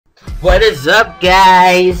What is up,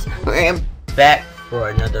 guys? We're back for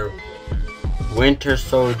another Winter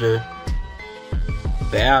Soldier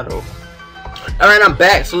battle. Alright, I'm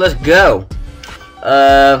back, so let's go.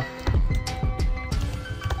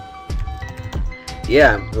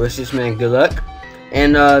 Yeah, wish this man good luck.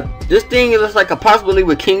 And this thing, it looks like a possibility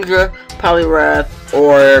with Kingdra, Poliwrath,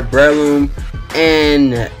 or Breloom,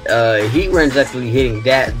 and Heatran's actually hitting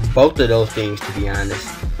both of those things, to be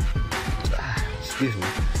honest. Excuse me.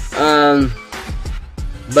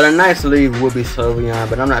 But a nice lead would be Sylveon,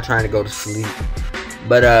 but I'm not trying to go to sleep.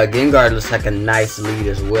 But Gengar looks like a nice lead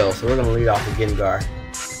as well, so we're gonna lead off with Gengar.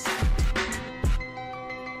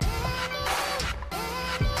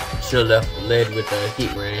 Should have led with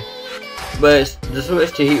Heatran, but the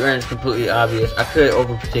switch to Heatran is completely obvious. I could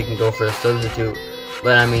overpredict and go for a substitute,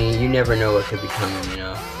 but I mean, you never know what could be coming, you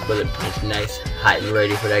know. Bullet Punch, nice, hot and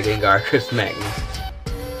ready for that Gengar could smack me.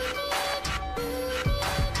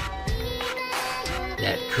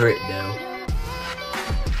 That crit though.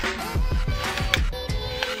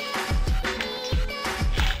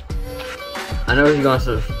 I know he's gonna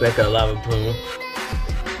suspect a Lava Plume,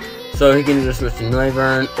 so he can either switch to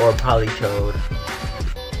Noivern or Politoed.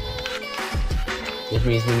 Which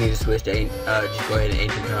means we need to switch to just go ahead and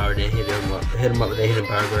Ancient Power, then hit him up with a Hidden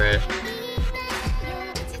Power Grass.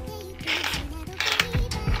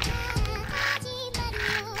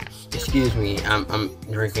 Excuse me, I'm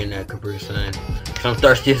drinking that Capri Sun. I'm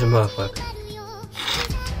thirsty as a motherfucker.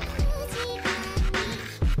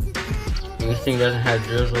 This thing doesn't have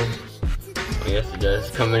drizzle. Oh, yes it does.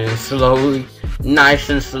 It's coming in slowly. Nice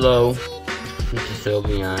and slow. Switch to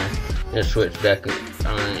Sylveon. Then switch back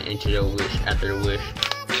into the Wish after the Wish.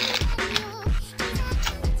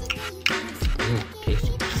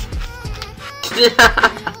 Tasty.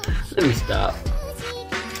 Let me stop.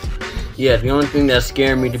 Yeah, the only thing that's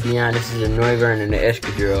scaring me, to be honest, is the Noivern and the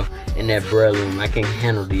Escadrille and that Breloom. I can't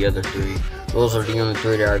handle the other three. Those are the only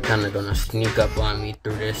three that are kind of gonna sneak up on me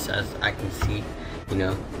through this, as I can see. You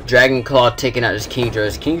know, Dragon Claw taking out this Kingdra.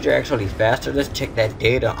 Is Kingdra actually faster? Let's check that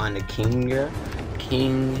data on the Kingdra.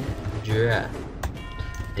 Kingdra.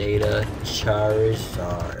 Data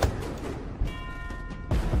Charizard.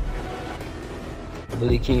 I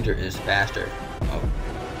believe Kingdra is faster. Oh,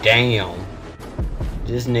 damn.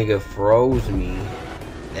 This nigga froze me.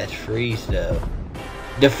 That's freeze though.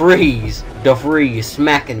 The freeze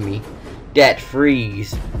smacking me. That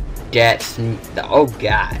freeze. That's oh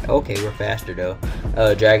god. Okay, we're faster though.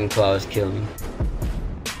 Dragon Claw is killing me.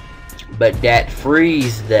 But that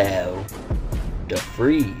freeze though. The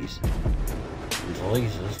freeze.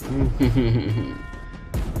 Jesus.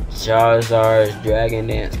 Charizard's Dragon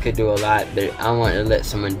Dance could do a lot, but I want to let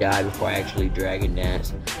someone die before I actually Dragon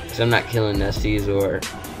Dance. Because I'm not killing that Caesar.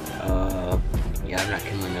 Yeah, I'm not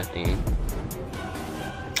killing that thing.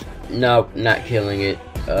 Nope, not killing it.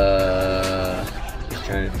 Just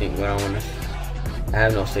trying to think what I want to. I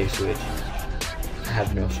have no safe switch. I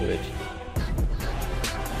have no switch.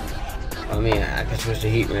 I mean, I can switch to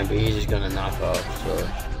Heatran, but he's just gonna knock off, so.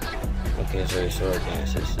 Okay, so it's Sword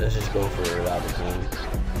Dances. Let's just go for a Lava Plume.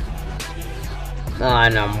 Nah,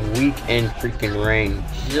 and I'm weak in freaking range.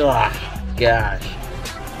 Ugh, gosh.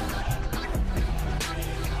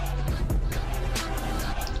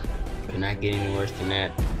 Could not get any worse than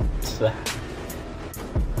that.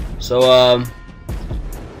 So,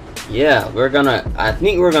 yeah, I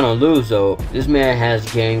think we're gonna lose though. This man has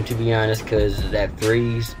game, to be honest, because that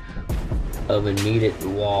freeze of a needed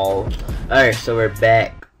wall. Alright, so we're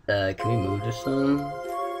back. Can we move this some?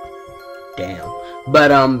 Damn.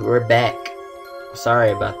 But we're back.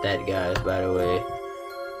 Sorry about that, guys, by the way.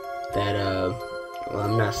 That well,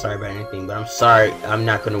 I'm not sorry about anything, but I'm sorry I'm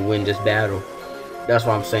not gonna win this battle. That's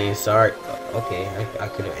what I'm saying. Sorry. Okay, I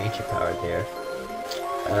could have Ancient Power there.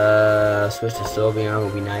 Switch to Sylveon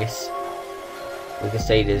would be nice. We can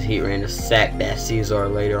say this Heatran to sack that Caesar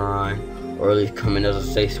later on, or at least come in as a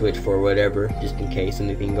safe switch for whatever, just in case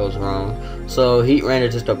anything goes wrong. So Heatran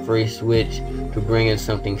is just a free switch to bring in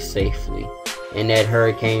something safely. And that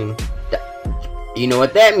Hurricane, you know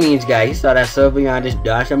what that means, guys. You saw that Sylveon just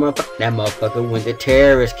dodge that motherfucker. That motherfucker went to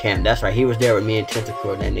terrorist camp. That's right, he was there with me and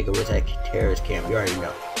Toxicroak. That nigga was at terrorist camp. You already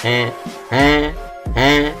know.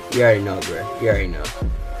 You already know, bro. You already know.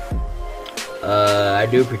 I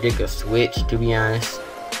do predict a switch, to be honest.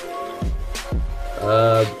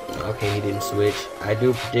 Okay, he didn't switch. I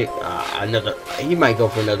do predict another. He might go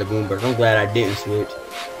for another Boomburst. I'm glad I didn't switch.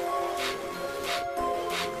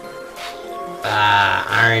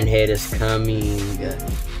 Iron Head is coming.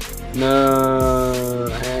 No,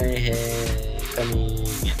 Iron Head coming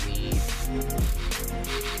at me.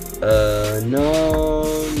 No.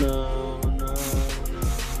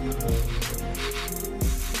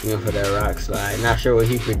 He went for that rock slide. Not sure what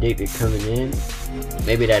he predicted coming in.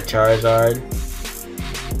 Maybe that Charizard.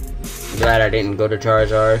 I'm glad I didn't go to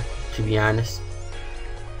Charizard, to be honest.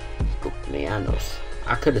 Man,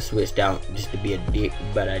 I could have switched out just to be a dick,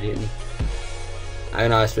 but I didn't. I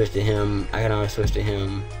can always switch to him.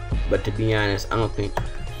 But to be honest, I don't think.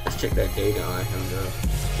 Let's check that data on him though.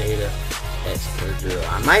 Data. That's per drill.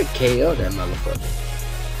 I might KO that motherfucker.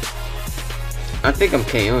 I think I'm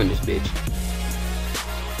KOing this bitch.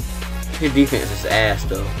 His defense is ass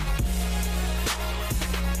though.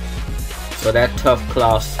 So that tough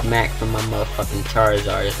claw smack from my motherfucking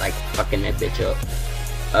Charizard is like fucking that bitch up.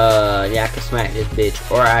 Yeah, I can smack this bitch,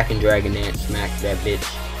 or I can Dragon Dance smack that bitch.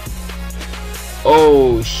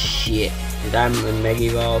 Oh shit! Did I Mega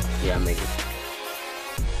Evolve? Yeah, I Mega.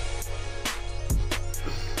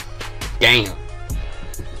 Damn!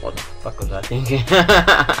 What the fuck was I thinking?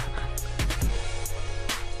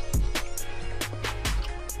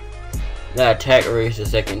 That attack raised the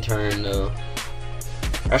second turn though.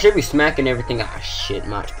 I should be smacking everything. Ah shit,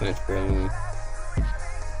 Mach Punch Breloom.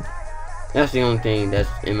 That's the only thing that's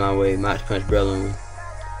in my way, Mach Punch Breloom.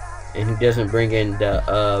 And he doesn't bring in the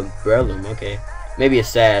Breloom, okay. Maybe it's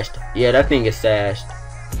sashed. Yeah, that thing is sashed.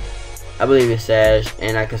 I believe it's sashed,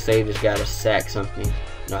 and I can save this guy to sack something.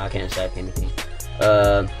 No, I can't sack anything.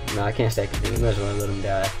 No, I can't sack anything. You might as well let him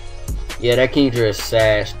die. Yeah, that Kingdra is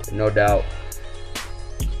sashed, no doubt.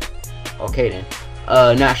 Okay then.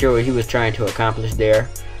 Not sure what he was trying to accomplish there.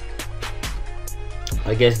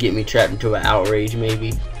 I guess get me trapped into an outrage,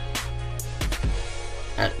 maybe.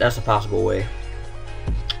 That's a possible way.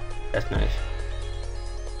 That's nice.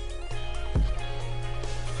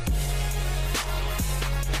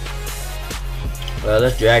 Well,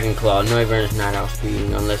 let's Dragon Claw. Noivern is not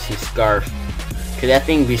outspeeding unless he's Scarf. Could that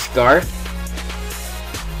thing be Scarf?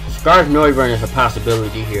 Scarf Noivern is a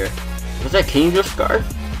possibility here. Was that Kingdra Scarf?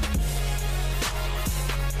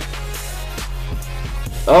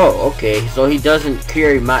 Oh, okay. So he doesn't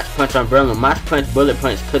carry Mach Punch on Breloom. Mach Punch, Bullet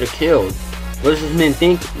Punch could have killed. What is this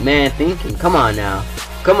man thinking? Come on now.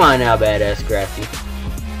 Come on now, badass Scrafty.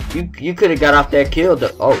 You could have got off that kill.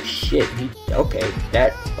 Oh shit. Okay.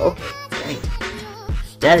 Okay. Dang.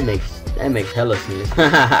 That makes hella sense.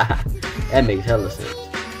 That makes hella sense.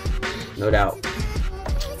 No doubt.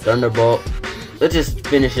 Thunderbolt. Let's just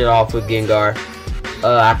finish it off with Gengar.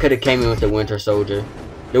 I could have came in with the Winter Soldier.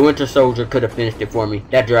 The Winter Soldier could have finished it for me.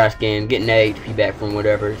 That dry scan, getting that HP back from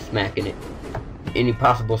whatever, smacking it. Any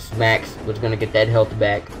possible smacks was gonna get that health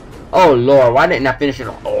back. Oh lord, why didn't I finish it?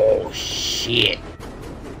 Oh shit.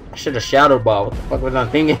 I should have Shadow Ball. What the fuck was I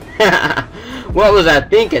thinking? What was I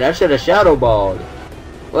thinking? I should have Shadow Balled.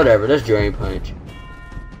 Whatever, let's Drain Punch.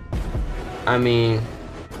 I mean,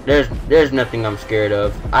 there's nothing I'm scared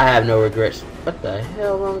of. I have no regrets. What the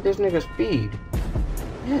hell wrong with this nigga's speed?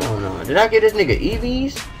 Hell no. Did I give this nigga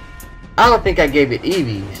EVs? I don't think I gave it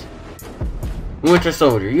EVs. Winter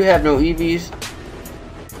Soldier, you have no EVs?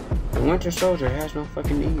 The Winter Soldier has no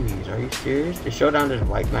fucking EVs. Are you serious? The Showdown just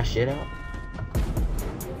wiped my shit out?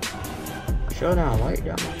 Showdown wiped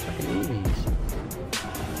out my fucking EVs.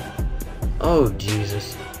 Oh,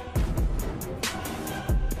 Jesus.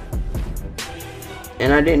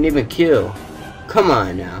 And I didn't even kill. Come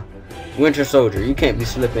on now. Winter Soldier, you can't be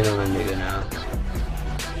slipping on a nigga now.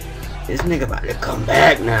 This nigga about to come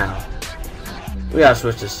back now. We gotta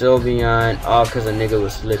switch to Sylveon, all cause a nigga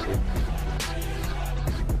was slipping.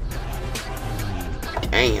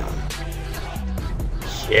 Damn.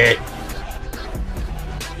 Shit.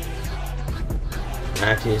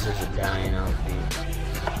 Latias is a dying outfit.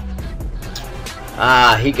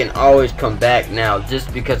 Ah, he can always come back now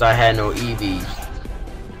just because I had no EVs.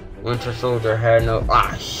 Winter Soldier had no.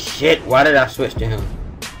 Ah, shit. Why did I switch to him?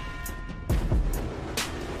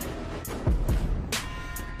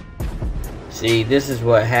 See, this is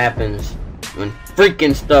what happens when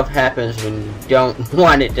freaking stuff happens when you don't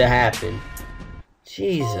want it to happen.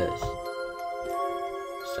 Jesus.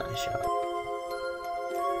 Sunshot.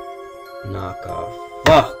 Knockoff.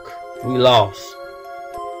 Fuck. We lost.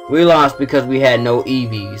 We lost because we had no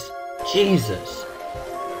EVs. Jesus.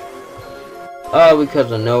 Oh,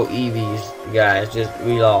 because of no EVs, guys.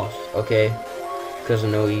 We lost, okay? Because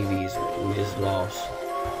of no EVs, we just lost.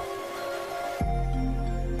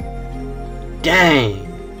 Dang!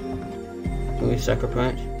 Can we Sucker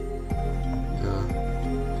Punch?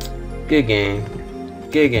 No. Good game.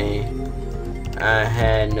 Good game. I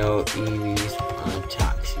had no EVs on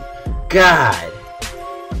Toxic. God!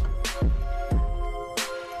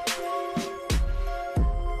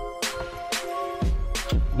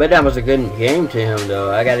 But that was a good game to him,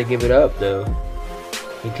 though. I gotta give it up, though.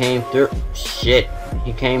 He came through. Shit.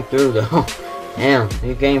 He came through, though. Damn,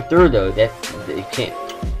 he came through though. He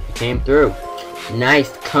came through.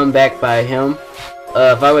 Nice comeback by him.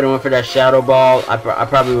 If I would have went for that Shadow Ball, I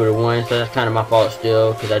probably would have won. So that's kind of my fault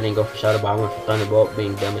still, because I didn't go for Shadow Ball. I went for Thunderbolt,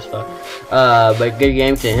 being dumb as fuck. But good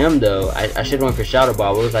game to him though. I should have went for Shadow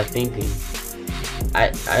Ball. What was I thinking? I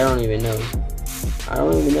don't even know. I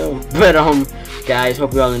don't even know. But guys,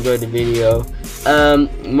 hope you all enjoyed the video.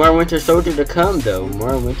 More Winter Soldier to come though.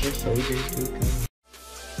 More Winter Soldier to come.